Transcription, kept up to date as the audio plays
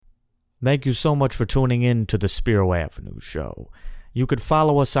Thank you so much for tuning in to the Spiro Avenue Show. You could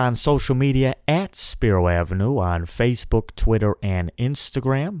follow us on social media at Spiro Avenue on Facebook, Twitter, and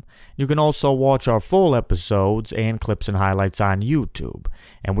Instagram. You can also watch our full episodes and clips and highlights on YouTube.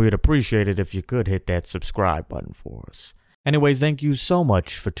 And we would appreciate it if you could hit that subscribe button for us. Anyways, thank you so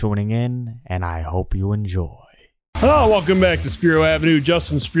much for tuning in, and I hope you enjoy. Hello, welcome back to Spiro Avenue.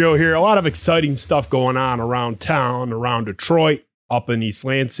 Justin Spiro here. A lot of exciting stuff going on around town, around Detroit, up in East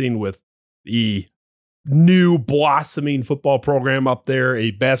Lansing with the new blossoming football program up there,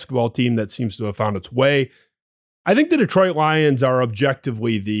 a basketball team that seems to have found its way. I think the Detroit Lions are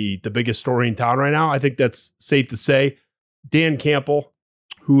objectively the biggest story in town right now. I think that's safe to say. Dan Campbell,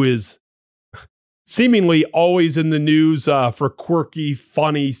 who is seemingly always in the news for quirky,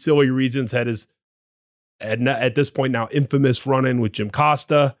 funny, silly reasons, had his, at this point now, infamous run-in with Jim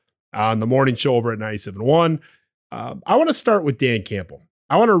Costa on the morning show over at 97.1. I want to start with Dan Campbell.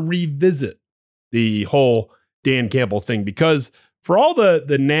 I want to revisit the whole Dan Campbell thing because for all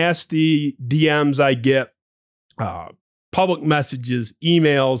the nasty DMs I get, public messages,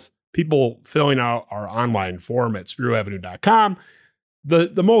 emails, people filling out our online form at spiroavenue.com,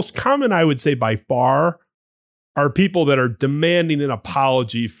 the most common, I would say by far, are people that are demanding an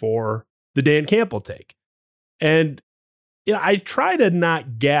apology for the Dan Campbell take. And I try to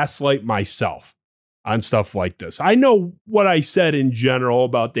not gaslight myself on stuff like this. I know what I said in general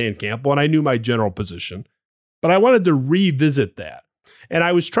about Dan Campbell, and I knew my general position, but I wanted to revisit that. And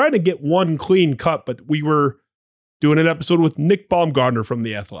I was trying to get one clean cut, but we were doing an episode with Nick Baumgartner from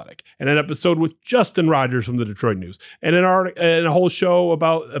The Athletic, and an episode with Justin Rogers from the Detroit News, and and a whole show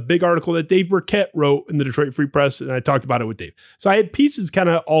about a big article that Dave Burkett wrote in the Detroit Free Press, and I talked about it with Dave. So I had pieces kind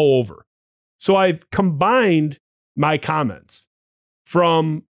of all over. So I've combined my comments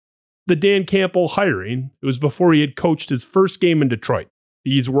from the Dan Campbell hiring. It was before he had coached his first game in Detroit.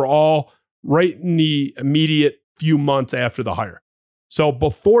 These were all right in the immediate few months after the hire. So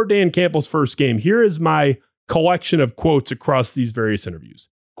before Dan Campbell's first game, here is my collection of quotes across these various interviews.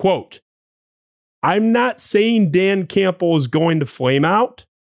 Quote, "I'm not saying Dan Campbell is going to flame out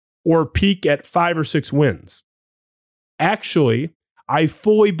or peak at 5 or 6 wins. Actually, I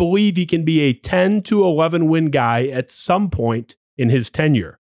fully believe he can be a 10 to 11 win guy at some point in his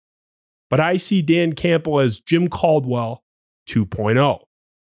tenure. But I see Dan Campbell as Jim Caldwell 2.0.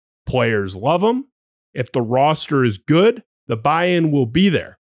 Players love him. If the roster is good, the buy-in will be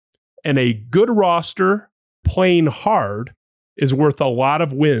there. And a good roster playing hard is worth a lot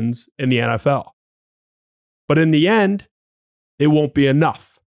of wins in the NFL. But in the end, it won't be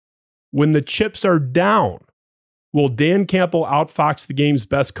enough. When the chips are down, will Dan Campbell outfox the game's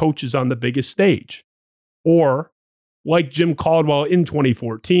best coaches on the biggest stage? Or, like Jim Caldwell in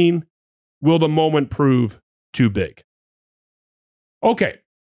 2014, will the moment prove too big?" Okay,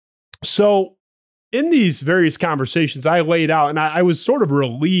 so in these various conversations, I laid out, and I was sort of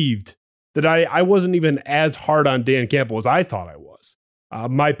relieved that I wasn't even as hard on Dan Campbell as I thought I was.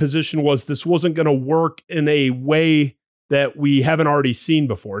 My position was this wasn't going to work in a way that we haven't already seen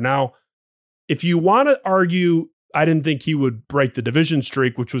before. Now, if you want to argue, I didn't think he would break the division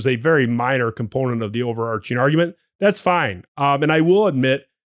streak, which was a very minor component of the overarching argument, that's fine. And I will admit,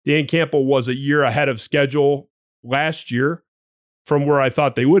 Dan Campbell was a year ahead of schedule last year from where I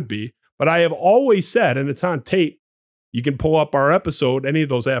thought they would be. But I have always said, and it's on tape, you can pull up our episode, any of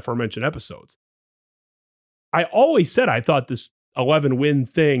those aforementioned episodes. I always said I thought this 11-win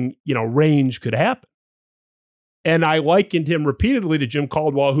thing, range could happen. And I likened him repeatedly to Jim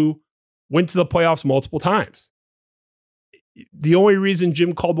Caldwell, who went to the playoffs multiple times. The only reason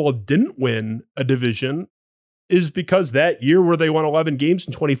Jim Caldwell didn't win a division is because that year where they won 11 games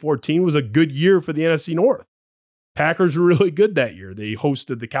in 2014 was a good year for the NFC North. Packers were really good that year. They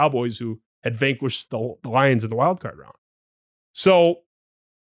hosted the Cowboys, who had vanquished the Lions in the wildcard round. So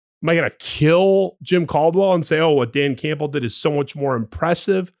am I going to kill Jim Caldwell and say, oh, what Dan Campbell did is so much more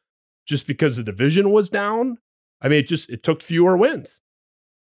impressive just because the division was down? I mean, it took fewer wins.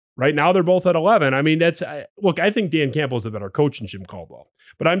 Right now, they're both at 11. I mean, look, I think Dan Campbell is a better coach than Jim Caldwell.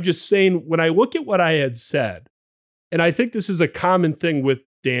 But I'm just saying, when I look at what I had said, and I think this is a common thing with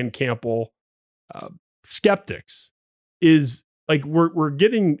Dan Campbell skeptics, is like we're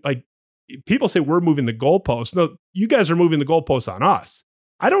getting, like, people say we're moving the goalposts. No, you guys are moving the goalposts on us.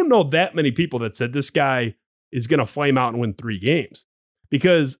 I don't know that many people that said this guy is going to flame out and win 3 games,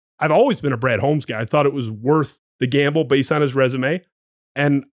 because I've always been a Brad Holmes guy. I thought it was worth the gamble based on his resume.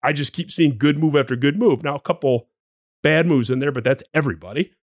 And I just keep seeing good move after good move. Now, a couple bad moves in there, but that's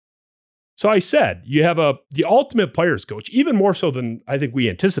everybody. So I said, you have the ultimate players coach, even more so than I think we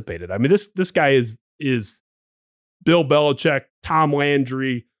anticipated. I mean, this guy is Bill Belichick, Tom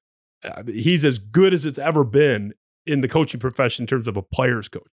Landry, He's as good as it's ever been in the coaching profession in terms of a player's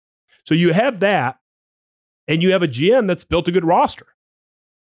coach. So you have that, and you have a GM that's built a good roster.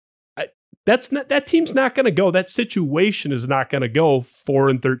 That team's not going to go. That situation is not going to go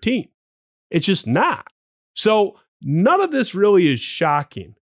 4-13. It's just not. So none of this really is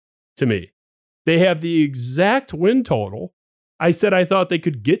shocking to me. They have the exact win total I said I thought they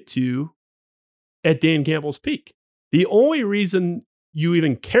could get to at Dan Campbell's peak. The only reason you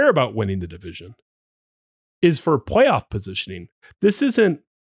even care about winning the division is for playoff positioning. This isn't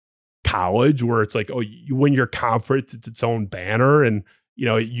college where it's like, oh, you win your conference, it's its own banner, and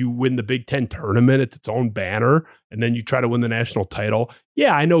you win the Big Ten tournament, it's its own banner, and then you try to win the national title.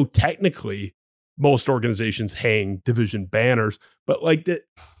 Yeah, I know technically most organizations hang division banners, but like that,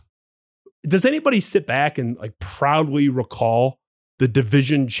 does anybody sit back and like proudly recall the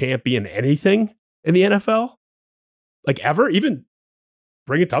division champion anything in the NFL? Like ever? Even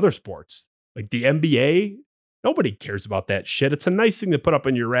bring it to other sports. Like the NBA, nobody cares about that shit. It's a nice thing to put up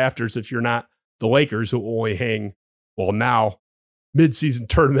in your rafters if you're not the Lakers, who only hang, well, now midseason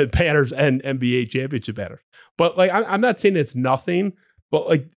tournament banners and NBA championship banners. But like, I'm not saying it's nothing, but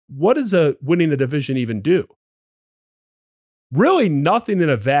like, what does winning a division even do? Really nothing in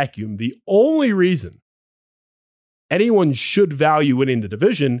a vacuum. The only reason anyone should value winning the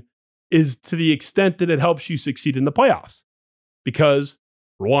division is to the extent that it helps you succeed in the playoffs. Because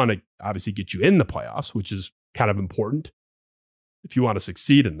for one, it obviously gets you in the playoffs, which is kind of important if you want to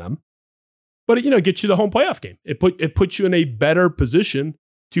succeed in them. But it gets you the home playoff game. It puts you in a better position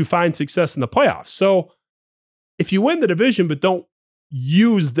to find success in the playoffs. So if you win the division but don't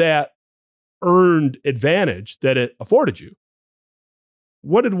use that earned advantage that it afforded you,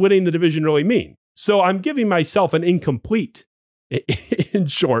 what did winning the division really mean? So I'm giving myself an incomplete, in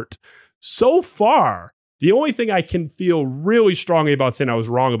short. So far, the only thing I can feel really strongly about saying I was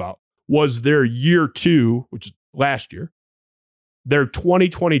wrong about was their year 2, which is last year. Their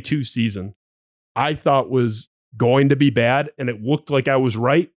 2022 season, I thought was going to be bad, and it looked like I was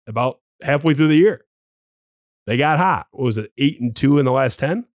right about halfway through the year. They got hot. What was it, 8-2 in the last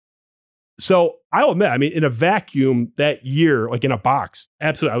 10? So I'll admit, in a vacuum that year, like in a box,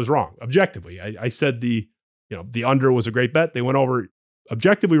 absolutely, I was wrong. Objectively, I said the under was a great bet. They went over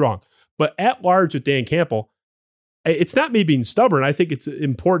objectively wrong. But at large with Dan Campbell, it's not me being stubborn. I think it's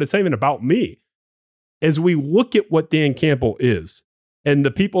important. It's not even about me. As we look at what Dan Campbell is and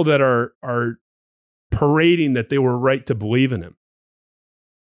the people that are parading that they were right to believe in him,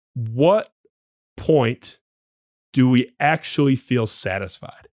 what point do we actually feel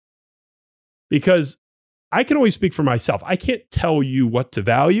satisfied? Because I can only speak for myself. I can't tell you what to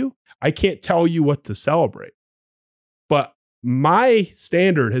value. I can't tell you what to celebrate. But my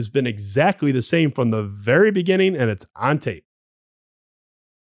standard has been exactly the same from the very beginning, and it's on tape.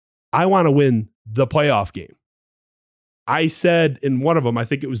 I want to win the playoff game. I said in one of them, I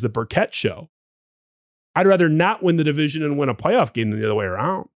think it was the Burkett show, I'd rather not win the division and win a playoff game than the other way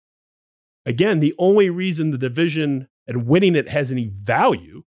around. Again, the only reason the division and winning it has any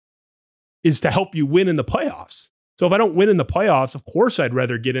value is to help you win in the playoffs. So if I don't win in the playoffs, of course I'd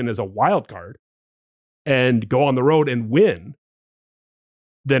rather get in as a wild card and go on the road and win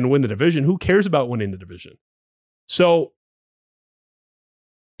than win the division. Who cares about winning the division? So,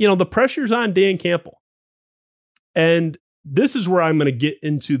 the pressure's on Dan Campbell. And this is where I'm going to get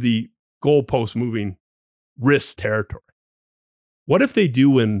into the goalpost moving risk territory. What if they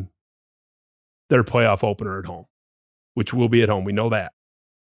do win their playoff opener at home, which will be at home? We know that.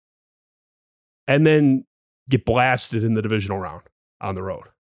 And then get blasted in the divisional round on the road.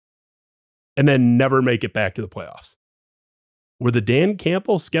 And then never make it back to the playoffs. Were the Dan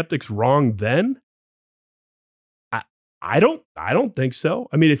Campbell skeptics wrong then? I don't think so.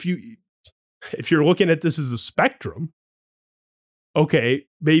 If you're looking at this as a spectrum, okay,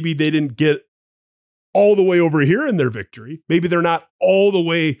 maybe they didn't get all the way over here in their victory. Maybe they're not all the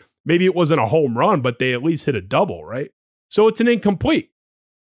way, maybe it wasn't a home run, but they at least hit a double, right? So it's an incomplete.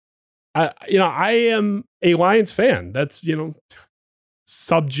 I am a Lions fan. That's,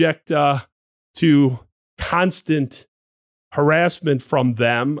 subject to constant harassment from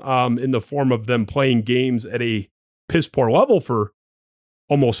them in the form of them playing games at a piss poor level for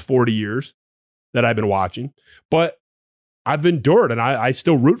almost 40 years that I've been watching. But I've endured, and I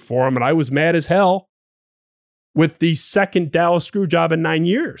still root for them. And I was mad as hell with the second Dallas screw job in 9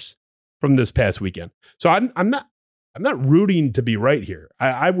 years from this past weekend. So I'm not rooting to be right here.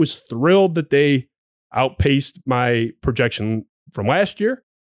 I was thrilled that they outpaced my projection from last year.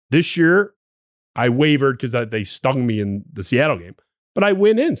 This year, I wavered because they stung me in the Seattle game. But I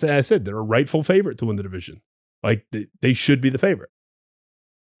went in, I said they're a rightful favorite to win the division. Like they should be the favorite.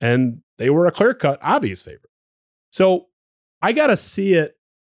 And they were a clear-cut, obvious favorite. So I got to see it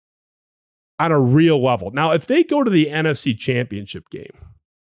on a real level. Now, if they go to the NFC Championship game,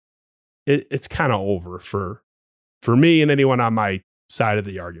 it's kind of over for me and anyone on my side of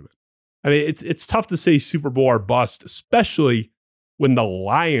the argument. I mean, it's tough to say Super Bowl or bust, especially when the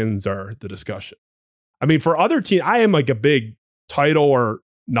Lions are the discussion. I mean, for other teams, I am like a big title or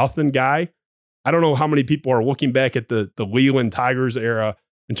nothing guy. I don't know how many people are looking back at the Leland Tigers era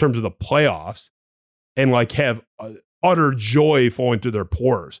in terms of the playoffs and like have utter joy flowing through their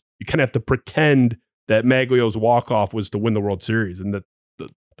pores. You kind of have to pretend that Maglio's walk-off was to win the World Series and that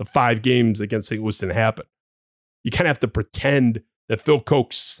the 5 games against St. Louis didn't happen. You kind of have to pretend that Phil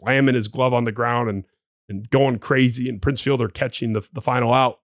Koch slamming his glove on the ground and going crazy and Prince Fielder catching the final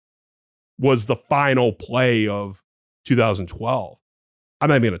out was the final play of 2012. I'm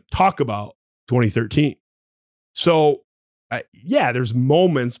not even going to talk about 2013. So, yeah, there's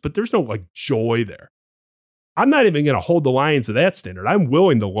moments, but there's no like joy there. I'm not even going to hold the Lions to that standard. I'm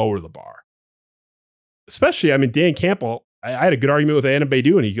willing to lower the bar. Especially, I mean, Dan Campbell, I had a good argument with Adam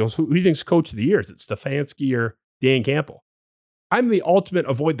Baidu, and he goes, who do you think's coach of the year? Is it Stefanski or Dan Campbell? I'm the ultimate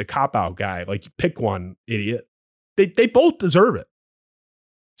avoid the cop-out guy. Like, pick one, idiot. They both deserve it.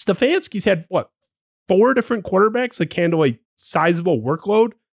 Stefanski's had, 4 different quarterbacks that can handle a sizable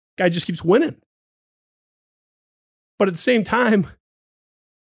workload? Guy just keeps winning. But at the same time,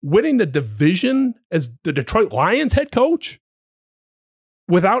 winning the division as the Detroit Lions head coach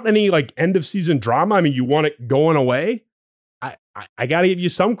without any like end of season drama. I mean, you want it going away. I got to give you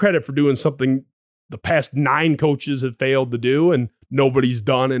some credit for doing something the past 9 coaches have failed to do and nobody's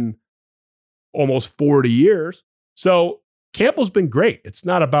done in almost 40 years. So Campbell's been great. It's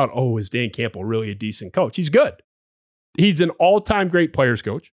not about, is Dan Campbell really a decent coach? He's good. He's an all-time great players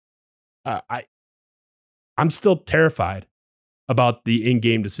coach. I'm still terrified about the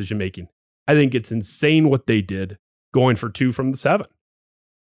in-game decision-making. I think it's insane what they did going for 2 from the 7.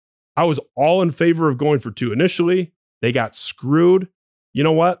 I was all in favor of going for 2 initially. They got screwed. You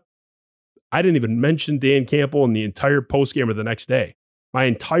know what? I didn't even mention Dan Campbell in the entire postgame or the next day. My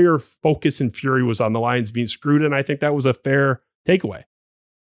entire focus and fury was on the Lions being screwed, and I think that was a fair takeaway.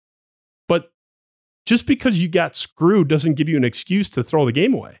 But just because you got screwed doesn't give you an excuse to throw the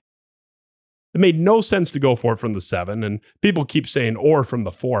game away. It made no sense to go for it from the 7, and people keep saying or from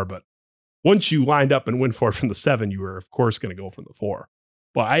the 4, but once you lined up and went for it from the 7, you were, of course, going to go from the 4.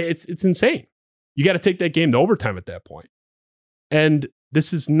 But it's insane. You got to take that game to overtime at that point. And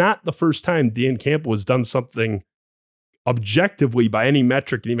this is not the first time Dan Campbell has done something objectively by any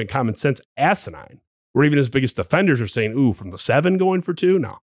metric and even common sense asinine, where even his biggest defenders are saying, from the 7 going for 2?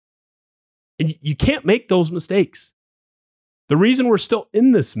 No. And you can't make those mistakes. The reason we're still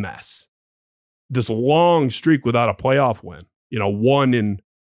in this mess, this long streak without a playoff win, 1 in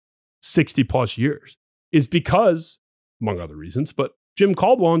 60 plus years, is because, among other reasons, but Jim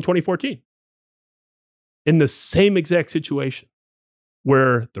Caldwell in 2014. In the same exact situation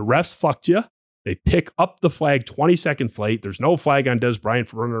where the refs fucked you, they pick up the flag 20 seconds late. There's no flag on Des Bryant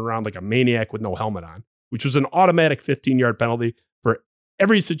for running around like a maniac with no helmet on, which was an automatic 15-yard penalty for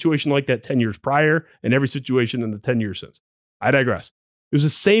every situation like that 10 years prior and every situation in the 10 years since. I digress. It was the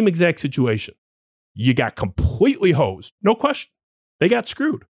same exact situation. You got completely hosed. No question. They got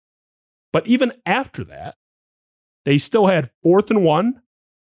screwed. But even after that, they still had 4th and 1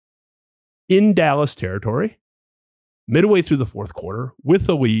 in Dallas territory, midway through the 4th quarter, with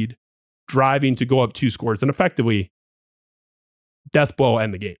the lead, driving to go up 2 scores and effectively death blow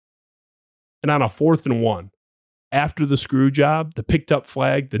end the game. And on a 4th and 1, after the screw job, the picked up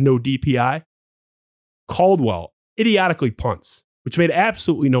flag, the no DPI, Caldwell idiotically punts, which made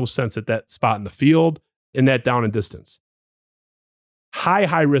absolutely no sense at that spot in the field in that down and distance.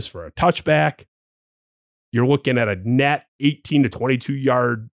 High risk for a touchback. You're looking at a net 18 to 22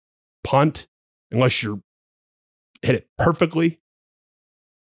 yard punt, unless you hit it perfectly.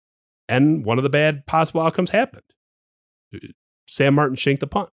 And one of the bad possible outcomes happened. Sam Martin shanked the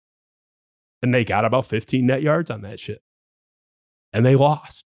punt. And they got about 15 net yards on that shit. And they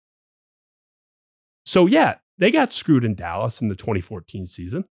lost. So yeah, they got screwed in Dallas in the 2014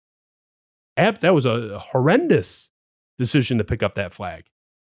 season. That was a horrendous decision to pick up that flag.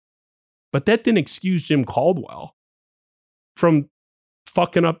 But that didn't excuse Jim Caldwell from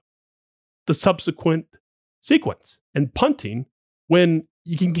fucking up the subsequent sequence and punting when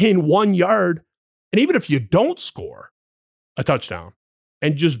you can gain 1 yard. And even if you don't score a touchdown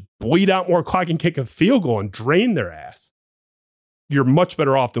and just bleed out more clock and kick a field goal and drain their ass, you're much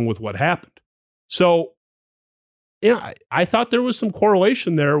better off than with what happened. So, I thought there was some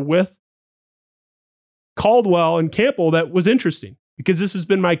correlation there with Caldwell and Campbell that was interesting. because this has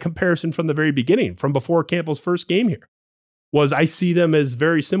been my comparison from the very beginning, from before Campbell's first game here, was I see them as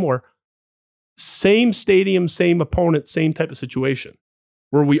very similar. Same stadium, same opponent, same type of situation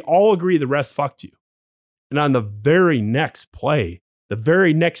where we all agree the rest fucked you. And on the very next play, the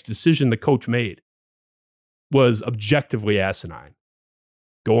very next decision the coach made was objectively asinine.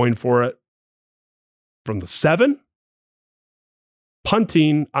 Going for it from the 7,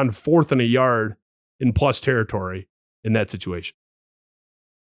 punting on 4th and a yard in plus territory in that situation.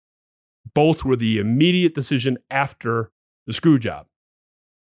 Both were the immediate decision after the screw job.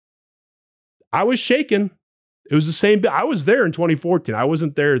 I was shaken. It was the same. I was there in 2014. I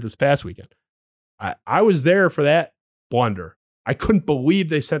wasn't there this past weekend. I was there for that blunder. I couldn't believe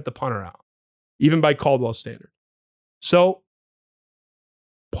they sent the punter out, even by Caldwell standard. So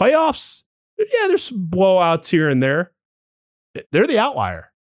playoffs, yeah, there's some blowouts here and there. They're the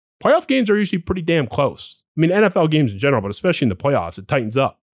outlier. Playoff games are usually pretty damn close. I mean, NFL games in general, but especially in the playoffs, it tightens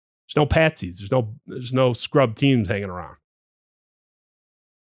up. There's no patsies. There's no scrub teams hanging around.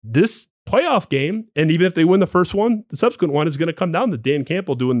 This playoff game, and even if they win the first one, the subsequent one is going to come down to Dan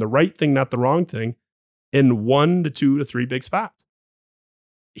Campbell doing the right thing, not the wrong thing, in 1 to 2 to 3 big spots.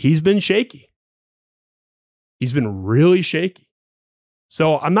 He's been shaky. He's been really shaky.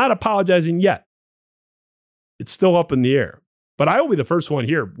 So I'm not apologizing yet. It's still up in the air. But I will be the first one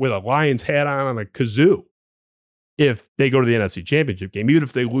here with a Lions hat on a kazoo if they go to the NFC Championship game, even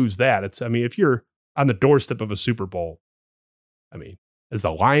if they lose that. If you're on the doorstep of a Super Bowl, as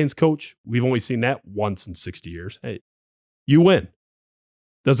the Lions coach, we've only seen that once in 60 years. Hey, you win.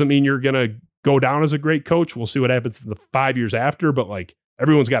 Doesn't mean you're going to go down as a great coach. We'll see what happens in the 5 years after, but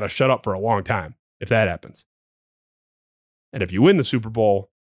everyone's got to shut up for a long time if that happens. And if you win the Super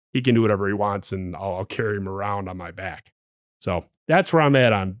Bowl, he can do whatever he wants, and I'll carry him around on my back. So that's where I'm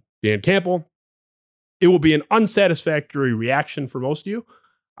at on Dan Campbell. It will be an unsatisfactory reaction for most of you.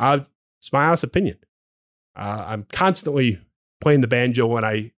 It's my honest opinion. I'm constantly playing the banjo when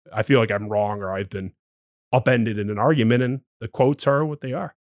I feel like I'm wrong or I've been upended in an argument, and the quotes are what they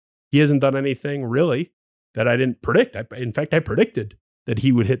are. He hasn't done anything really that I didn't predict. In fact, I predicted that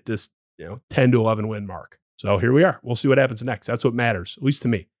he would hit this 10 to 11 win mark. So here we are. We'll see what happens next. That's what matters, at least to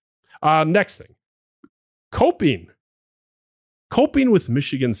me. Next thing, coping with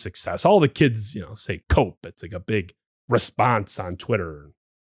Michigan's success. All the kids, say cope. It's like a big response on Twitter.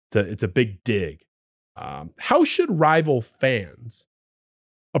 It's a big dig. How should rival fans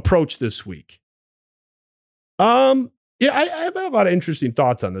approach this week? I have a lot of interesting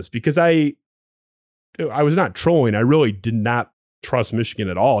thoughts on this because I was not trolling. I really did not trust Michigan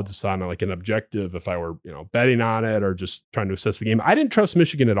at all, just on an objective. If I were betting on it or just trying to assess the game, I didn't trust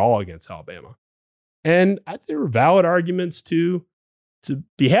Michigan at all against Alabama, and I think there were valid arguments to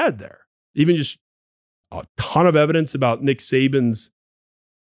be had there. Even just a ton of evidence about Nick Saban's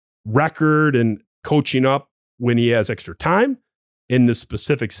record and coaching up when he has extra time in this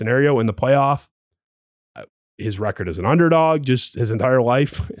specific scenario in the playoff. His record as an underdog just his entire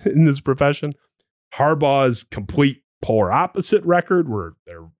life in this profession. Harbaugh's complete polar opposite record where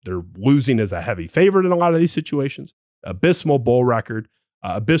they're losing as a heavy favorite in a lot of these situations. Abysmal bowl record,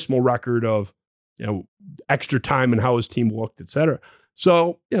 abysmal record of extra time and how his team looked, etc.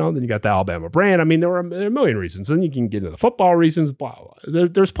 So, then you got the Alabama brand. There are a million reasons. Then you can get into the football reasons, blah, blah.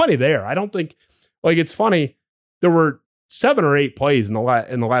 There's plenty there. I don't think, it's funny. There were 7 or 8 plays in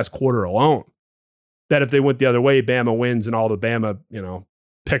the last quarter alone that if they went the other way, Bama wins and all the Bama,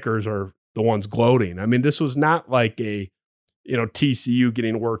 pickers are the ones gloating. This was not like a, TCU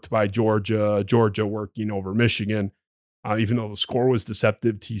getting worked by Georgia working over Michigan, even though the score was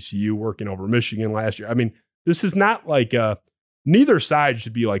deceptive, TCU working over Michigan last year. This is not like neither side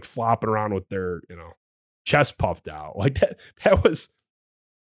should be flopping around with their, chest puffed out. That was,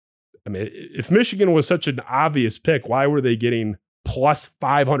 if Michigan was such an obvious pick, why were they getting plus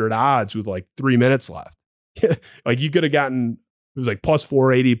 500 odds with 3 minutes left? You could have gotten, it was plus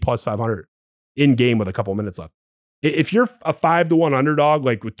 480, plus 500 in game with a couple minutes left. If you're a 5-1 underdog,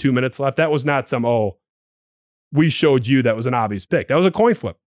 with 2 minutes left, that was not we showed you that was an obvious pick. That was a coin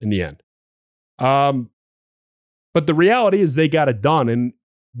flip in the end. But the reality is they got it done. And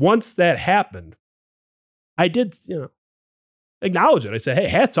once that happened, I did, acknowledge it. I said, hey,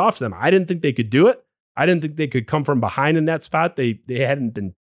 hats off to them. I didn't think they could do it. I didn't think they could come from behind in that spot. They hadn't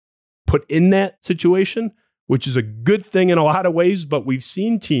been put in that situation, which is a good thing in a lot of ways. But we've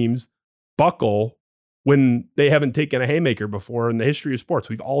seen teams buckle when they haven't taken a haymaker before in the history of sports.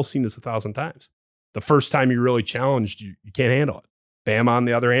 We've all seen this 1,000 times. The first time you're really challenged, you can't handle it. Bama, on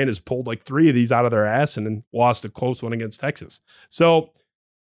the other hand, has pulled 3 of these out of their ass and then lost a close one against Texas. So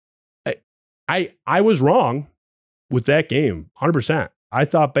I was wrong with that game, 100%. I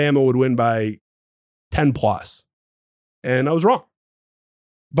thought Bama would win by 10 plus, and I was wrong.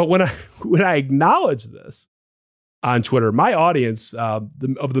 But when I acknowledge this on Twitter, my audience of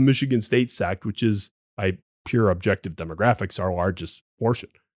the Michigan State sect, which is by pure objective demographics our largest portion,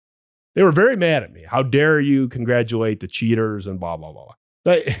 they were very mad at me. How dare you congratulate the cheaters and blah blah blah.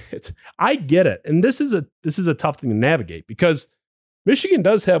 But I get it, and this is a tough thing to navigate because Michigan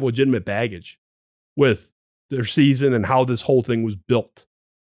does have legitimate baggage with their season and how this whole thing was built.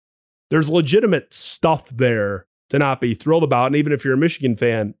 There's legitimate stuff there to not be thrilled about. And even if you're a Michigan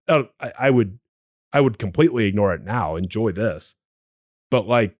fan, I would completely ignore it now, enjoy this. But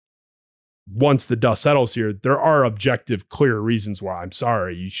like, once the dust settles here, there are objective, clear reasons why I'm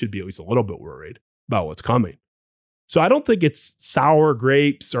sorry. You should be at least a little bit worried about what's coming. So I don't think it's sour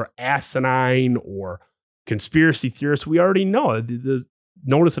grapes or asinine or conspiracy theorists. We already know the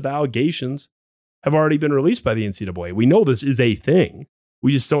notice of allegations have already been released by the NCAA. We know this is a thing.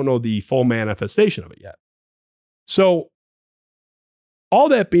 We just don't know the full manifestation of it yet. So all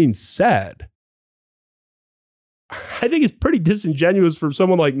that being said, I think it's pretty disingenuous for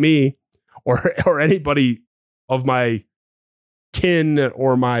someone like me or anybody of my kin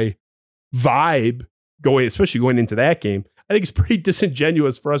or my vibe especially going into that game. I think it's pretty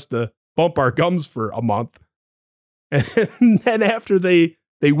disingenuous for us to bump our gums for a month. And then after they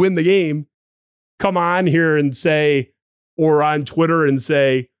win the game, come on here and say, or on Twitter and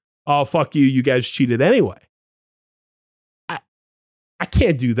say, oh, fuck you, you guys cheated anyway. I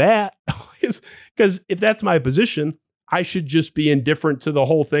can't do that because if that's my position, I should just be indifferent to the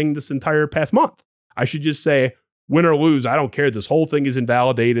whole thing this entire past month. I should just say, win or lose, I don't care. This whole thing is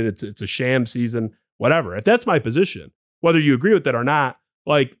invalidated. It's a sham season, whatever. If that's my position, whether you agree with that or not,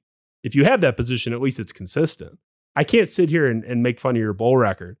 like if you have that position, at least it's consistent. I can't sit here and make fun of your bowl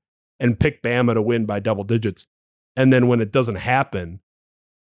record and pick Bama to win by double digits. And then when it doesn't happen,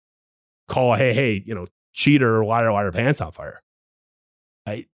 call, hey, cheater, liar, pants on fire.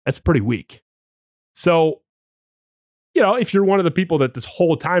 That's pretty weak. So, if you're one of the people that this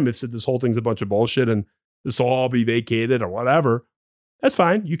whole time have said this whole thing's a bunch of bullshit and this will all be vacated or whatever, that's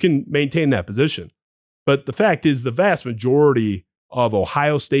fine. You can maintain that position. But the fact is, the vast majority of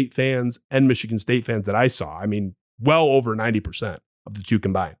Ohio State fans and Michigan State fans that I saw, I mean, well over 90% of the two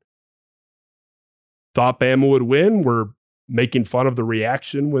combined, thought Bama would win, were making fun of the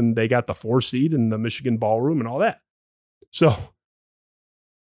reaction when they got the 4 seed in the Michigan ballroom and all that. So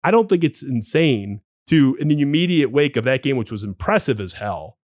I don't think it's insane to, in the immediate wake of that game, which was impressive as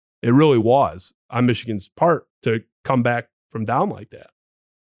hell, it really was on Michigan's part to come back from down like that.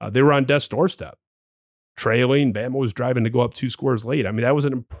 They were on death's doorstep, trailing. Bama was driving to go up 2 scores late. I mean, that was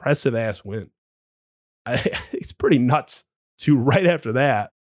an impressive ass win. It's pretty nuts to right after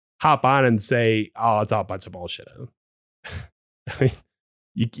that hop on and say, oh, it's all a bunch of bullshit. I mean,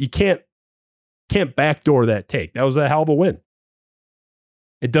 you can't backdoor that take. That was a hell of a win.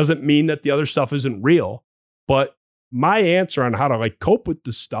 It doesn't mean that the other stuff isn't real, but my answer on how to cope with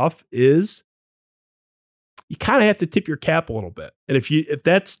this stuff is you kind of have to tip your cap a little bit. And if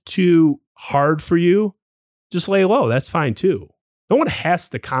that's too hard for you, just lay low. That's fine too. No one has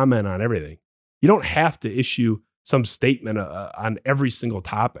to comment on everything. You don't have to issue some statement on every single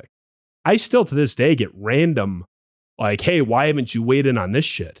topic. I still to this day get random hey, why haven't you weighed in on this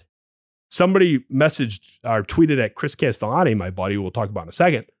shit? Somebody messaged or tweeted at Chris Castellani, my buddy, who we'll talk about in a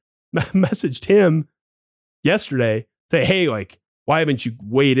second, messaged him yesterday, say, hey, why haven't you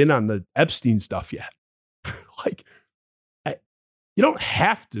weighed in on the Epstein stuff yet? You don't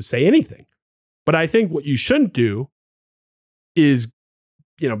have to say anything. But I think what you shouldn't do is,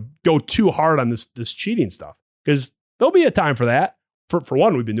 go too hard on this cheating stuff, because there'll be a time for that. For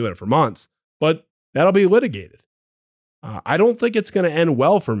one, we've been doing it for months, but that'll be litigated. I don't think it's going to end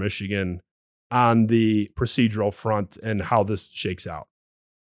well for Michigan on the procedural front and how this shakes out.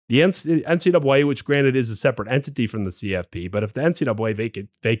 The NCAA, which granted is a separate entity from the CFP, but if the NCAA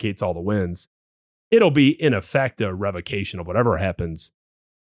vacates all the wins, it'll be in effect a revocation of whatever happens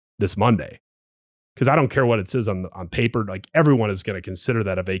this Monday. Because I don't care what it says on paper, everyone is going to consider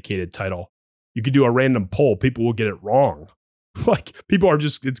that a vacated title. You could do a random poll, people will get it wrong. People are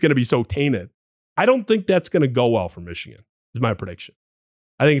it's going to be so tainted. I don't think that's going to go well for Michigan, is my prediction.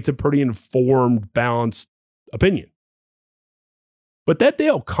 I think it's a pretty informed, balanced opinion. But that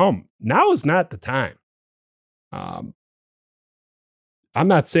day will come. Now is not the time. I'm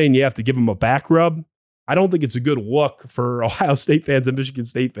not saying you have to give them a back rub. I don't think it's a good look for Ohio State fans and Michigan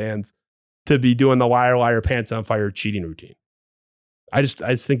State fans to be doing the liar, pants on fire cheating routine. I just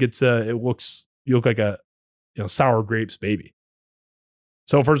think you look like a sour grapes baby.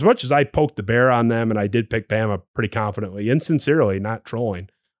 So for as much as I poked the bear on them, and I did pick Bama pretty confidently and sincerely, not trolling,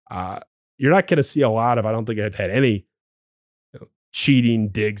 you're not going to see a lot of, I don't think I've had any cheating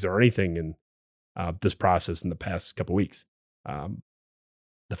digs or anything in this process in the past couple of weeks.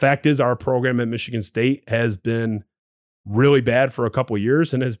 The fact is our program at Michigan State has been really bad for a couple of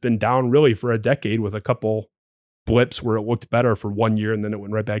years and has been down really for a decade with a couple blips where it looked better for 1 year and then it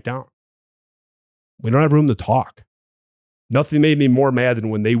went right back down. We don't have room to talk. Nothing made me more mad than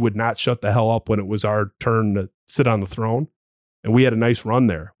when they would not shut the hell up when it was our turn to sit on the throne. And we had a nice run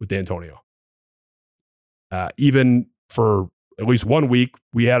there with D'Antonio. Even for at least 1 week,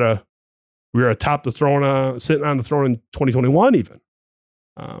 we were atop the throne, sitting on the throne in 2021 even,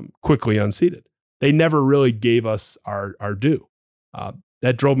 quickly unseated. They never really gave us our due.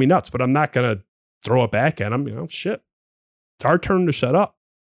 That drove me nuts, but I'm not going to throw it back at them. Shit. It's our turn to shut up.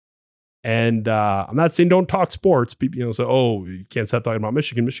 And I'm not saying don't talk sports. People, say, oh, you can't stop talking about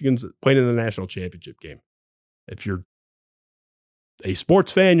Michigan. Michigan's playing in the national championship game. If you're a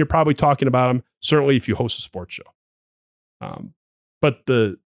sports fan, you're probably talking about them. Certainly if you host a sports show. But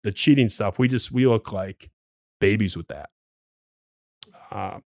the cheating stuff, we look like babies with that.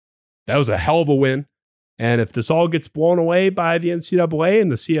 That was a hell of a win. And if this all gets blown away by the NCAA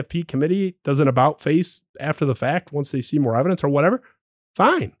and the CFP committee does an about face after the fact, once they see more evidence or whatever,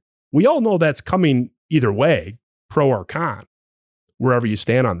 fine. We all know that's coming either way, pro or con, wherever you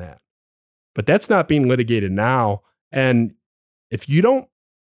stand on that. But that's not being litigated now. And if you don't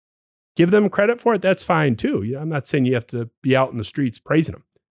give them credit for it, that's fine too. I'm not saying you have to be out in the streets praising them.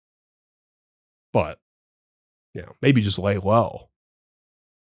 But, maybe just lay low.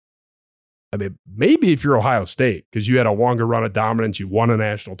 I mean, maybe if you're Ohio State, because you had a longer run of dominance, you won a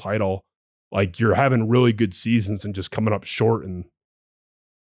national title, like you're having really good seasons and just coming up short in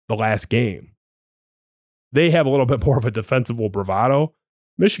the last game. They have a little bit more of a defensible bravado.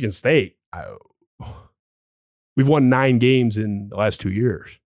 Michigan State, we've won 9 games in the last 2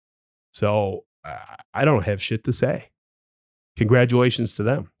 years. So I don't have shit to say. Congratulations to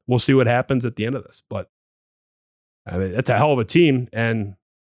them. We'll see what happens at the end of this. But I mean, that's a hell of a team, and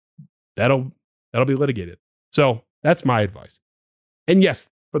that'll be litigated. So that's my advice. And yes,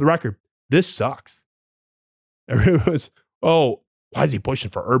 for the record, this sucks. Everyone was, why is he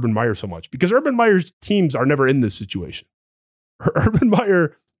pushing for Urban Meyer so much? Because Urban Meyer's teams are never in this situation. Urban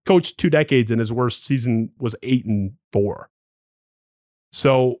Meyer coached 2 decades and his worst season was 8-4.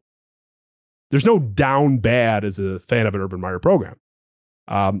 So there's no down bad as a fan of an Urban Meyer program.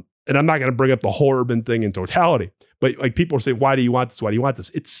 And I'm not going to bring up the whole Urban thing in totality, but like people are saying, why do you want this? Why do you want this?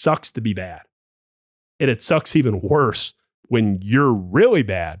 It sucks to be bad. And it sucks even worse when you're really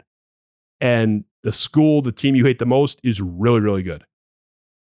bad and the school, the team you hate the most is really, really good.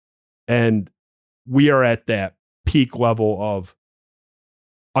 And we are at that peak level of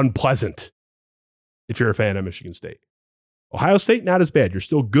unpleasant if you're a fan of Michigan State. Ohio State, not as bad. You're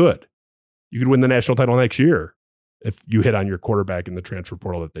still good. You could win the national title next year if you hit on your quarterback in the transfer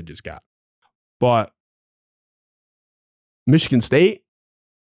portal that they just got. But Michigan State,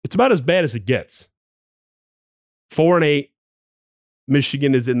 it's about as bad as it gets. 4-8.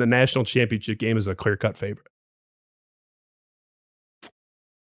 Michigan is in the national championship game as a clear-cut favorite.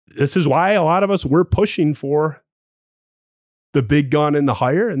 This is why a lot of us, we're pushing for the big gun and the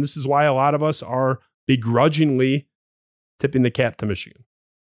hire. And this is why a lot of us are begrudgingly tipping the cap to Michigan.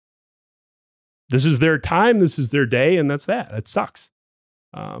 This is their time. This is their day. And that's that. It sucks.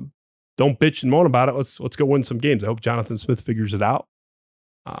 Don't bitch and moan about it. Let's go win some games. I hope Jonathan Smith figures it out.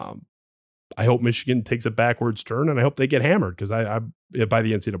 I hope Michigan takes a backwards turn, and I hope they get hammered because I by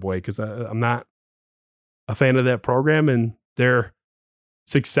the NCAA, because I'm not a fan of that program, and their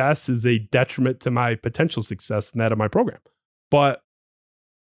success is a detriment to my potential success and that of my program. But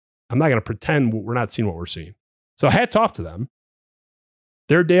I'm not going to pretend we're not seeing what we're seeing. So hats off to them.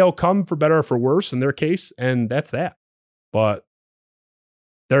 Their day will come, for better or for worse in their case, and that's that. But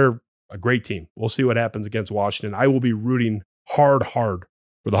they're a great team. We'll see what happens against Washington. I will be rooting hard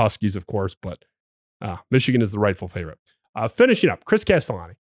for the Huskies, of course, but Michigan is the rightful favorite. Finishing up, Chris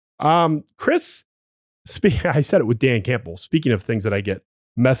Castellani. Chris, I said it with Dan Campbell, speaking of things that I get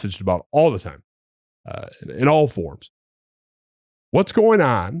messaged about all the time, in all forms. What's going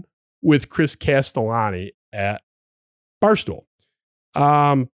on with Chris Castellani at Barstool?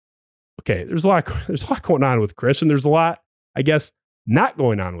 Okay, there's a lot going on with Chris, and there's a lot, I guess, not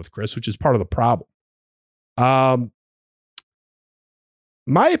going on with Chris, which is part of the problem.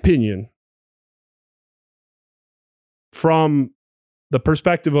 My opinion, from the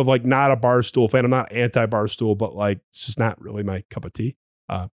perspective of like not a Barstool fan, I'm not anti-Barstool, but like it's just not really my cup of tea.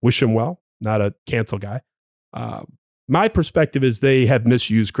 Wish him well, not a cancel guy. my perspective is they have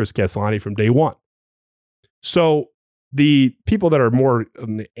misused Chris Castellani from day one. So the people that are more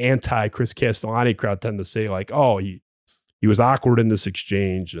in the anti-Chris Castellani crowd tend to say like, oh, he was awkward in this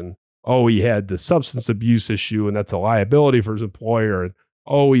exchange, and oh, he had the substance abuse issue, and that's a liability for his employer, and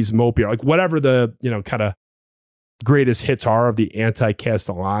oh, he's mopey, like whatever the, kind of greatest hits are of the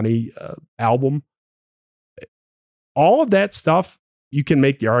anti-Castellani album. All of that stuff you can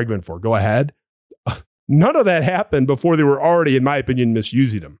make the argument for. Go ahead. None of that happened before they were already, in my opinion,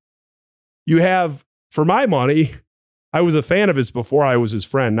 misusing him. You have, for my money, I was a fan of his before I was his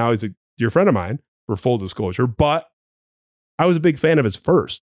friend. Now he's a dear friend of mine, for full disclosure, but I was a big fan of his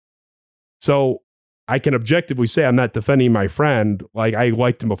first. So I can objectively say I'm not defending my friend. Like, I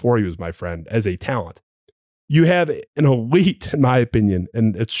liked him before he was my friend as a talent. You have an elite, in my opinion,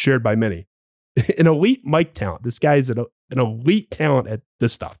 and it's shared by many, an elite mic talent. This guy is an elite talent at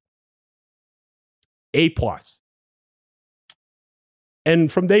this stuff. A+. And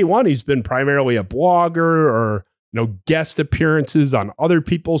from day one, he's been primarily a blogger or, guest appearances on other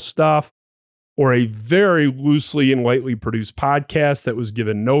people's stuff, or a very loosely and lightly produced podcast that was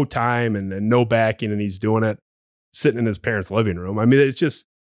given no time and no backing, and he's doing it sitting in his parents' living room. I mean,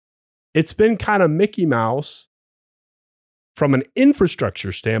 it's been kind of Mickey Mouse from an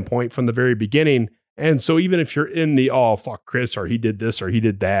infrastructure standpoint from the very beginning. And so even if you're in the, oh, fuck Chris, or he did this, or he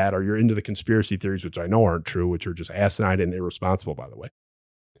did that, or you're into the conspiracy theories, which I know aren't true, which are just asinine and irresponsible, by the way.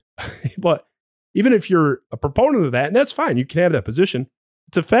 But even if you're a proponent of that, and that's fine, you can have that position.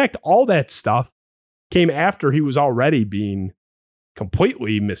 It's a fact, all that stuff came after he was already being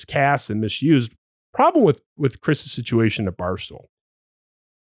completely miscast and misused. Problem with Chris's situation at Barstool.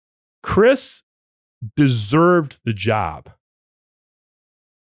 Chris deserved the job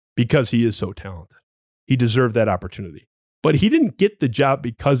because he is so talented. He deserved that opportunity. But he didn't get the job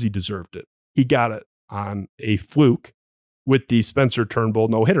because he deserved it. He got it on a fluke with the Spencer Turnbull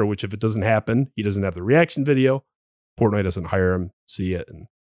no-hitter, which if it doesn't happen, he doesn't have the reaction video. Portnoy doesn't hire him, see it. And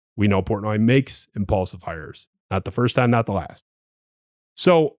we know Portnoy makes impulsive hires. Not the first time, not the last.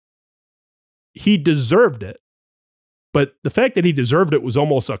 So he deserved it. But the fact that he deserved it was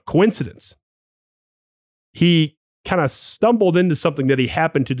almost a coincidence. He kind of stumbled into something that he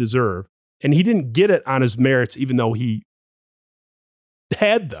happened to deserve, and he didn't get it on his merits, even though he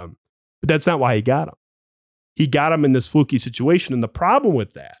had them. But that's not why he got them. He got them in this fluky situation. And the problem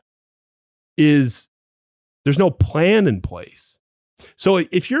with that is there's no plan in place. So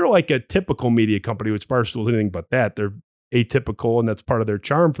if you're like a typical media company, which Barstool is anything but that, they're atypical, and that's part of their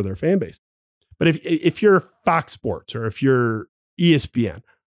charm for their fan base. But if you're Fox Sports, or if you're ESPN,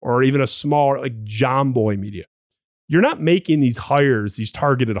 or even a smaller like John Boy Media, you're not making these hires, these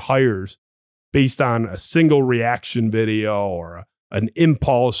targeted hires, based on a single reaction video or an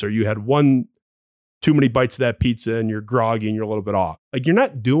impulse, or you had one too many bites of that pizza and you're groggy and you're a little bit off. Like, you're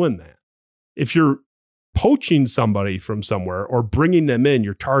not doing that. If you're poaching somebody from somewhere or bringing them in,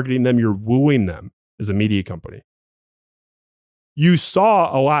 you're targeting them, you're wooing them as a media company. You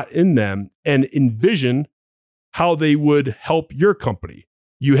saw a lot in them and envision how they would help your company.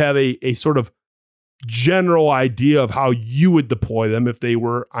 You have a sort of general idea of how you would deploy them if they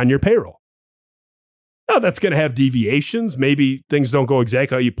were on your payroll. Now, that's going to have deviations. Maybe things don't go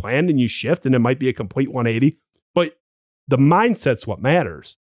exactly how you planned and you shift, and it might be a complete 180. But the mindset's what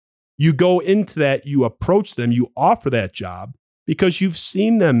matters. You go into that, you approach them, you offer that job because you've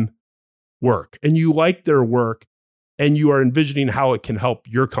seen them work and you like their work, and you are envisioning how it can help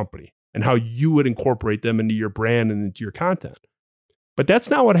your company and how you would incorporate them into your brand and into your content. But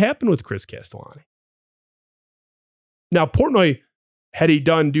that's not what happened with Chris Castellani. Now, Portnoy, had he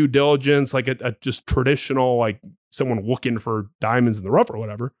done due diligence, like a just traditional, like someone looking for diamonds in the rough or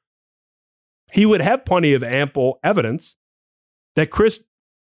whatever, he would have plenty of ample evidence that Chris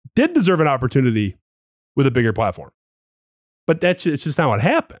did deserve an opportunity with a bigger platform. But it's just not what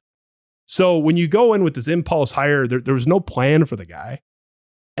happened. So when you go in with this impulse hire, there was no plan for the guy.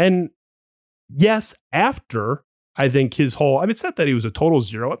 And yes, after, I think his whole, it's not that he was a total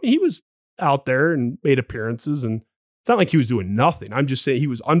zero. He was out there and made appearances, and it's not like he was doing nothing. I'm just saying he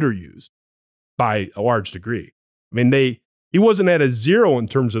was underused by a large degree. He wasn't at a 0 in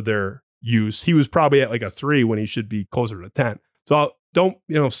terms of their use. He was probably at like a 3 when he should be closer to 10. So don't,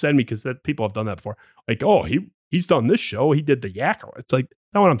 send me, because people have done that before. Like, oh, he's done this show. He did the Yak. It's like,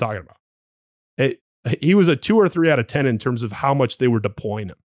 not what I'm talking about. He was a 2 or 3 out of 10 in terms of how much they were deploying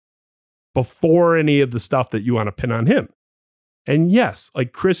him before any of the stuff that you want to pin on him. And yes,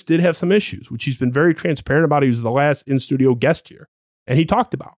 like Chris did have some issues, which he's been very transparent about. He was the last in-studio guest here, and he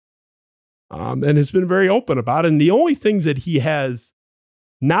talked about and has been very open about it. And the only things that he has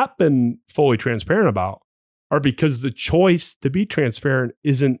not been fully transparent about are because the choice to be transparent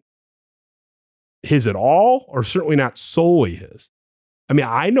isn't his at all, or certainly not solely his. I mean,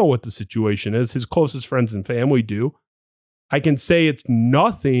 I know what the situation is. His closest friends and family do. I can say it's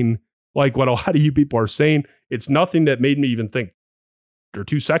nothing like what a lot of you people are saying. It's nothing that made me even think for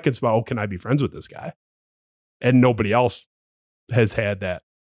 2 seconds about, oh, can I be friends with this guy? And nobody else has had that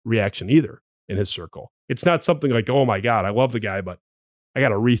reaction either in his circle. It's not something like, oh my God, I love the guy, but I got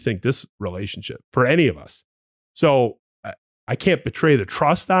to rethink this relationship for any of us. So I can't betray the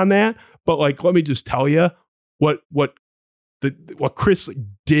trust on that. But like, let me just tell you what Chris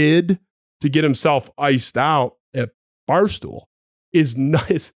did to get himself iced out at Barstool is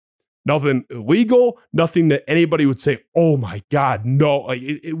nothing illegal, nothing that anybody would say, oh my God, no. Like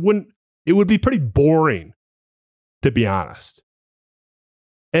it would be pretty boring, to be honest.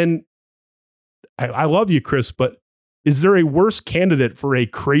 And I love you, Chris, but is there a worse candidate for a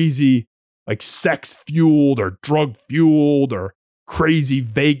crazy, like sex-fueled or drug-fueled or crazy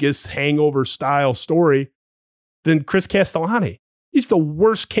Vegas hangover style story than Chris Castellani? He's the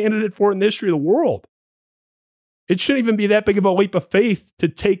worst candidate for it in the history of the world. It shouldn't even be that big of a leap of faith to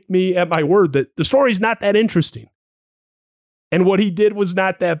take me at my word that the story's not that interesting. And what he did was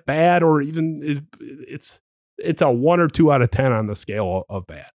not that bad, or even it's a 1 or 2 out of 10 on the scale of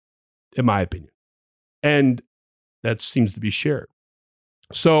bad, in my opinion. And that seems to be shared.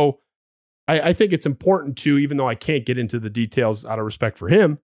 So I think it's important to, even though I can't get into the details out of respect for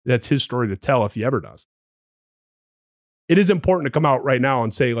him, that's his story to tell if he ever does. It is important to come out right now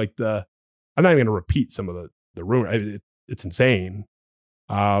and say, like, I'm not even going to repeat some of the rumor. It's insane.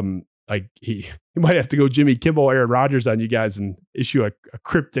 Like he might have to go Jimmy Kimmel, Aaron Rodgers on you guys and issue a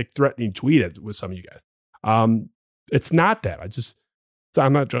cryptic threatening tweet with some of you guys. It's not that.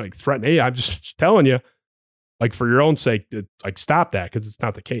 I'm not trying to threaten. Hey, I'm just telling you, like, for your own sake, like, stop that, because it's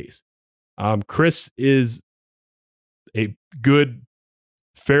not the case. Chris is a good,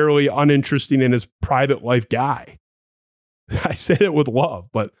 fairly uninteresting in his private life guy. I say it with love,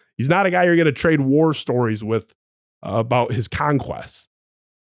 but he's not a guy you're going to trade war stories with about his conquests.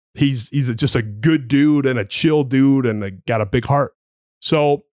 He's just a good dude and a chill dude and got a big heart.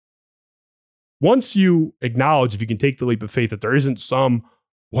 So once you acknowledge, if you can take the leap of faith, that there isn't some,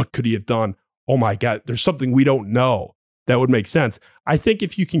 what could he have done? Oh my God, there's something we don't know that would make sense. I think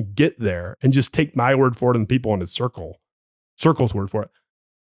if you can get there and just take my word for it and people in his circle's word for it,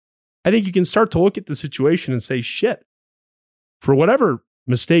 I think you can start to look at the situation and say, shit, for whatever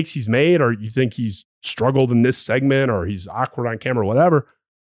mistakes he's made, or you think he's struggled in this segment, or he's awkward on camera, or whatever,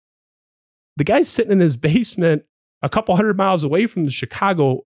 the guy's sitting in his basement a couple 100 miles away from the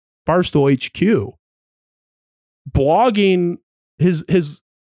Chicago Barstool HQ, blogging his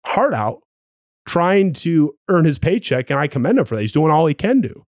heart out, trying to earn his paycheck, and I commend him for that. He's doing all he can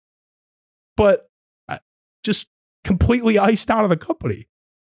do. But just completely iced out of the company.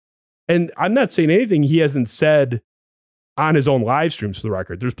 And I'm not saying anything he hasn't said on his own live streams, for the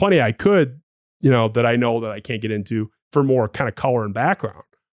record. There's plenty I could, that I know that I can't get into for more kind of color and background.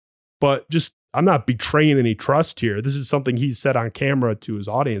 But just, I'm not betraying any trust here. This is something he's said on camera to his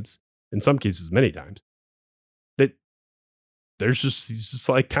audience, in some cases many times, that he's just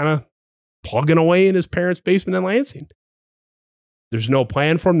like kind of plugging away in his parents' basement in Lansing. There's no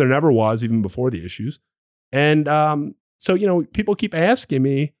plan for him. There never was, even before the issues. And so, people keep asking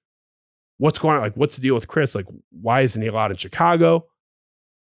me, what's going on? Like, what's the deal with Chris? Like, why isn't he allowed in Chicago?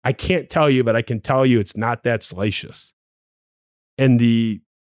 I can't tell you, but I can tell you it's not that salacious. And the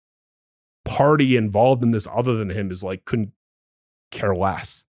party involved in this other than him is like, couldn't care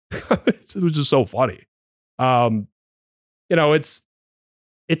less. It was just so funny.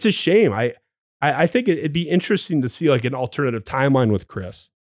 It's a shame. I think it'd be interesting to see like an alternative timeline with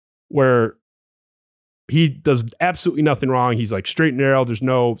Chris, where he does absolutely nothing wrong. He's like straight and narrow. There's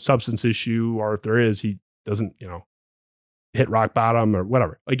no substance issue, or if there is, he doesn't, hit rock bottom or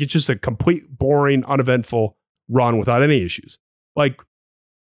whatever. Like, it's just a complete, boring, uneventful run without any issues. Like,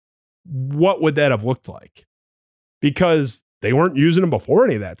 what would that have looked like? Because they weren't using him before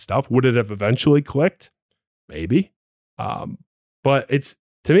any of that stuff. Would it have eventually clicked? Maybe. But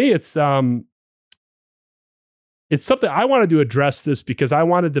to me, it's something I wanted to address this, because I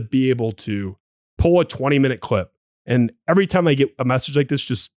wanted to be able to pull a 20-minute clip, and every time I get a message like this,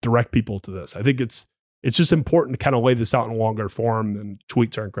 just direct people to this. I think it's just important to kind of lay this out in a longer form, and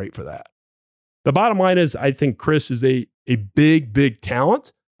tweets aren't great for that. The bottom line is, I think Chris is a big, big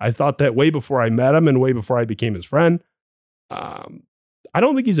talent. I thought that way before I met him and way before I became his friend. I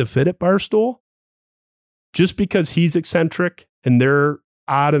don't think he's a fit at Barstool. Just because he's eccentric and they're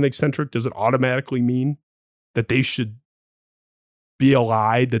odd and eccentric doesn't automatically mean that they should be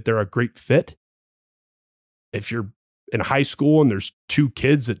allied, that they're a great fit. if you're in high school and there's two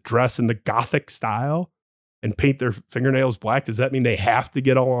kids that dress in the Gothic style and paint their fingernails black, does that mean they have to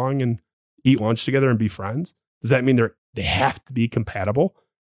get along and eat lunch together and be friends? Does that mean they have to be compatible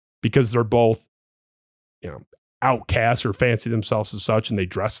because they're both, outcasts or fancy themselves as such and they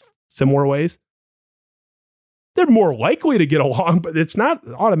dress similar ways? They're more likely to get along, but it's not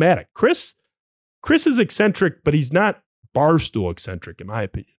automatic. Chris is eccentric, but he's not Barstool eccentric, in my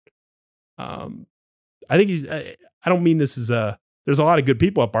opinion. I think I don't mean this as there's a lot of good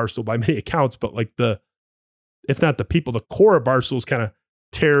people at Barstool by many accounts, but like if not the people, the core of Barstool is kind of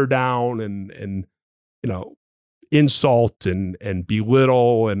tear down and insult and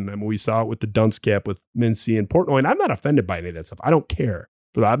belittle. And we saw it with the dunce cap with Mincy and Portnoy. And I'm not offended by any of that stuff. I don't care.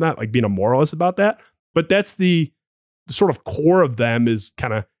 I'm not like being a moralist about that. But that's the sort of core of them is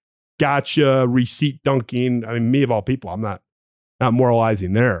kind of gotcha, receipt dunking. I mean, me of all people, I'm not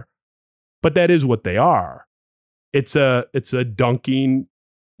moralizing there. But that is what they are. It's a dunking,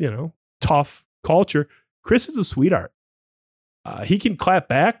 tough culture. Chris is a sweetheart. He can clap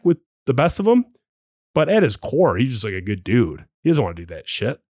back with the best of them, but at his core, he's just like a good dude. He doesn't want to do that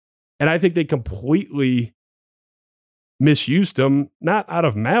shit. And I think they completely misused him, not out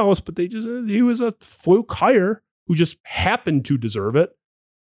of malice, but he was a fluke hire who just happened to deserve it.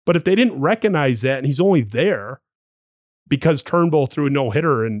 But if they didn't recognize that and he's only there because Turnbull threw a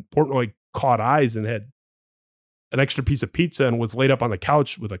no-hitter and Portnoy caught eyes and had an extra piece of pizza and was laid up on the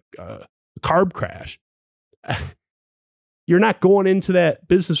couch with a carb crash, you're not going into that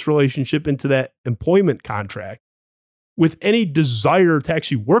business relationship, into that employment contract with any desire to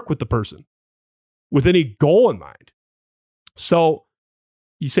actually work with the person, with any goal in mind. So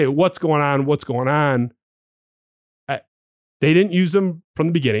you say, what's going on? What's going on? They didn't use him from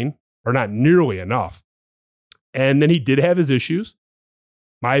the beginning, or not nearly enough. And then he did have his issues.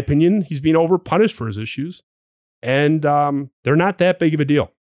 My opinion, he's being over-punished for his issues. And they're not that big of a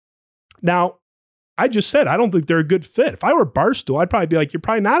deal. Now, I just said, I don't think they're a good fit. If I were Barstool, I'd probably be like, you're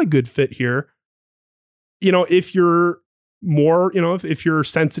probably not a good fit here. If you're more, if you're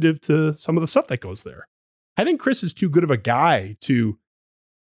sensitive to some of the stuff that goes there. I think Chris is too good of a guy to,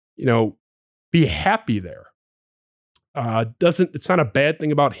 be happy there. It's not a bad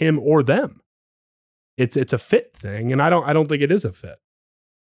thing about him or them. It's a fit thing. And I don't think it is a fit.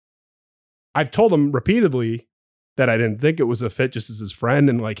 I've told him repeatedly that I didn't think it was a fit just as his friend.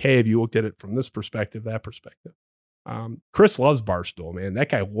 And like, hey, have you looked at it from this perspective, that perspective? Chris loves Barstool, man. That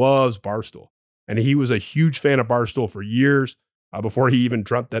guy loves Barstool. And he was a huge fan of Barstool for years before he even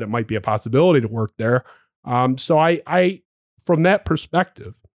dreamt that it might be a possibility to work there. So I, from that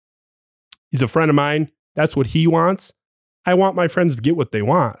perspective, he's a friend of mine. That's what he wants. I want my friends to get what they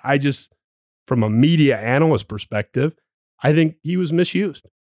want. I just, from a media analyst perspective, I think he was misused.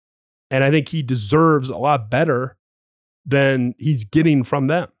 And I think he deserves a lot better than he's getting from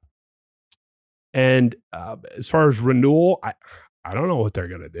them. And as far as renewal, I don't know what they're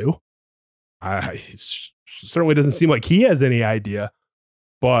going to do. It certainly doesn't seem like he has any idea.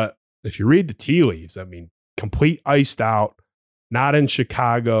 But if you read the tea leaves, I mean, complete iced out, not in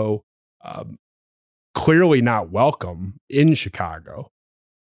Chicago, clearly not welcome in Chicago.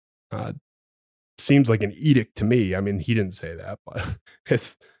 Seems like an edict to me. I mean, he didn't say that, but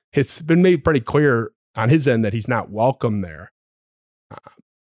it's been made pretty clear on his end that he's not welcome there.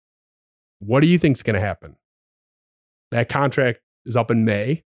 What do you think's going to happen? That contract is up in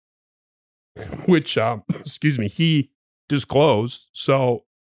May, which, he disclosed. So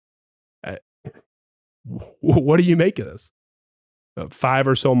what do you make of this? 5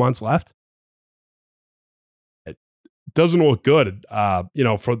 or so months left. It doesn't look good, for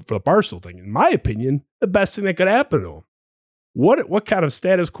the Barstool thing. In my opinion, the best thing that could happen to him. What kind of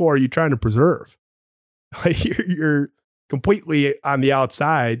status quo are you trying to preserve? You're completely on the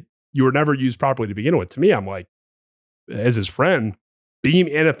outside. You were never used properly to begin with. To me, I'm like, as his friend,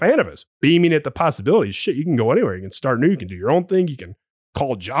 and a fan of his, beaming at the possibilities. Shit, you can go anywhere. You can start new. You can do your own thing. You can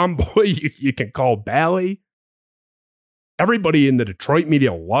call John Boy. You can call Bally. Everybody in the Detroit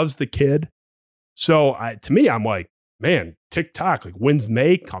media loves the kid. So to me, I'm like, man, TikTok, like, when's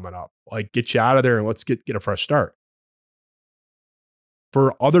May coming up? Like, get you out of there and let's get a fresh start.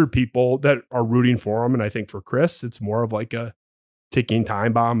 For other people that are rooting for him, and I think for Chris, it's more of like a ticking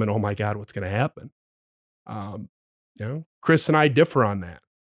time bomb and, oh my God, what's going to happen? Chris and I differ on that.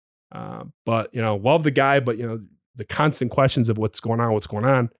 But love the guy, but the constant questions of what's going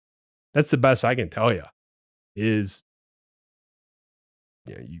on, that's the best I can tell you is,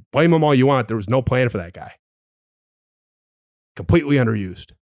 you blame him all you want. There was no plan for that guy. Completely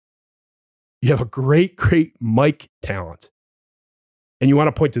underused. You have a great, great mic talent. And you want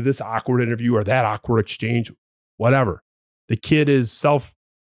to point to this awkward interview or that awkward exchange, whatever. The kid is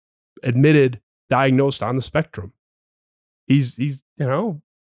self-admitted diagnosed on the spectrum. He's on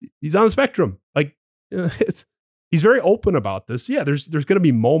the spectrum. Like he's very open about this. Yeah, there's going to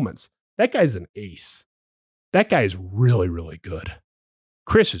be moments. That guy's an ace. That guy is really, really good.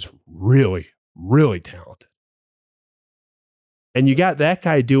 Chris is really, really talented. And you got that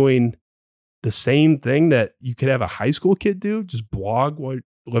guy doing the same thing that you could have a high school kid do, just blog while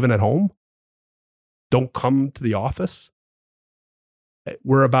living at home. Don't come to the office.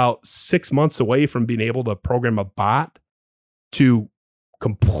 We're about 6 months away from being able to program a bot to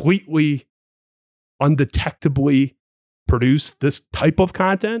completely undetectably produce this type of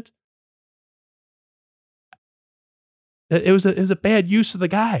content. It was a bad use of the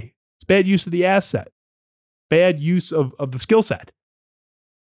guy. It's bad use of the asset. Bad use of the skill set.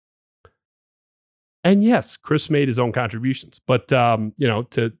 And yes, Chris made his own contributions, but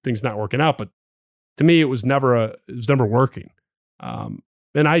to things not working out. But to me, it was never working. And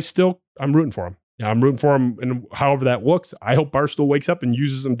I'm rooting for him. I'm rooting for him, and however that looks, I hope Barstool wakes up and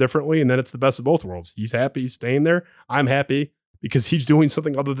uses him differently, and then it's the best of both worlds. He's happy, he's staying there. I'm happy because he's doing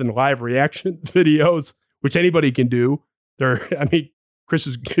something other than live reaction videos, which anybody can do. Chris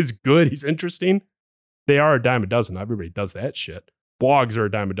is good. He's interesting. They are a dime a dozen. Everybody does that shit. Blogs are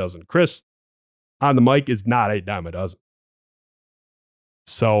a dime a dozen. Chris on the mic is not a dime a dozen.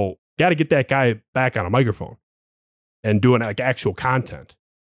 So got to get that guy back on a microphone and doing like actual content.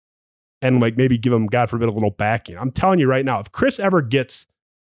 And like maybe give him, God forbid, a little backing. I'm telling you right now, if Chris ever gets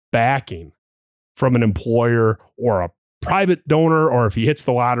backing from an employer or a private donor, or if he hits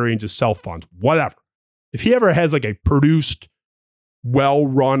the lottery and just self-funds, whatever. If he ever has like a produced,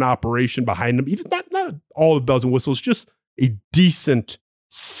 well-run operation behind him, even not all the bells and whistles, just a decent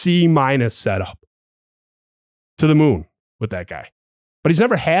C- setup, to the moon with that guy. But he's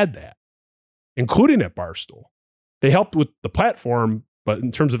never had that, including at Barstool. They helped with the platform, but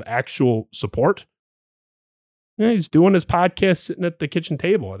in terms of actual support, he's doing his podcast sitting at the kitchen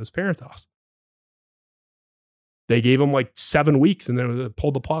table at his parents' house. They gave him like 7 weeks and then they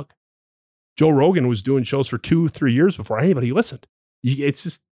pulled the plug. Joe Rogan was doing shows for 2-3 years before anybody listened. It's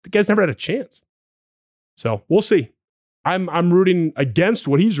just, the guy's never had a chance. So we'll see. I'm rooting against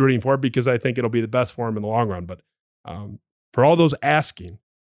what he's rooting for because I think it'll be the best for him in the long run. But for all those asking,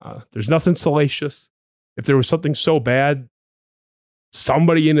 there's nothing salacious. If there was something so bad,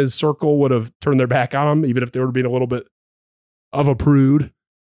 somebody in his circle would have turned their back on him, even if they were being a little bit of a prude.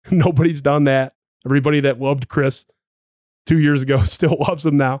 Nobody's done that. Everybody that loved Chris 2 years ago still loves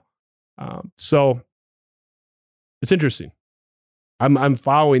him now. So it's interesting. I'm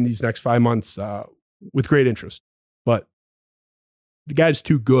following these next 5 months with great interest, but the guy's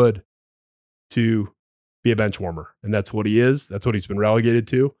too good to be a bench warmer, and that's what he is. That's what he's been relegated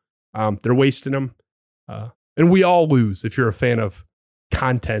to. They're wasting him, and we all lose if you're a fan of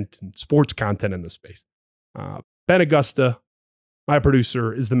content and sports content in this space. Ben Augusta, my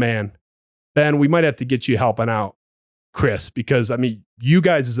producer, is the man. Ben, we might have to get you helping out Chris, because you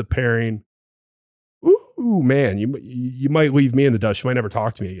guys as a pairing, ooh man, you might leave me in the dust. You might never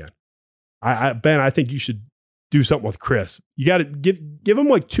talk to me again. Ben, I think you should do something with Chris. You got to give him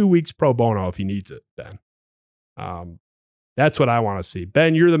like 2 weeks pro bono if he needs it, Ben. That's what I want to see.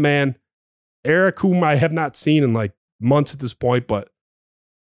 Ben, you're the man. Eric, whom I have not seen in like months at this point, but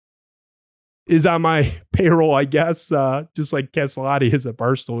is on my payroll, I guess, just like Castellani is at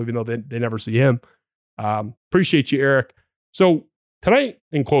Barstool, even though they never see him. Appreciate you, Eric. So tonight,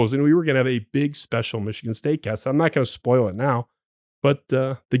 in closing, we were going to have a big special Michigan State guest. I'm not going to spoil it now, but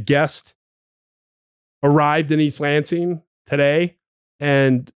the guest arrived in East Lansing today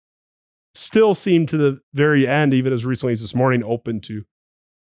and still seemed to the very end, even as recently as this morning, open to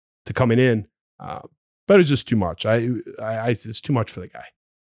coming in. But it's just too much. It's too much for the guy.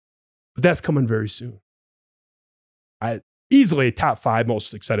 But that's coming very soon. Easily a top 5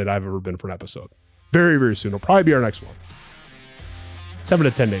 most excited I've ever been for an episode. Very, very soon. It'll probably be our next one. 7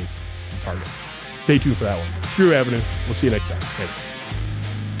 to 10 days to target. Stay tuned for that one. Spiro Avenue. We'll see you next time. Thanks.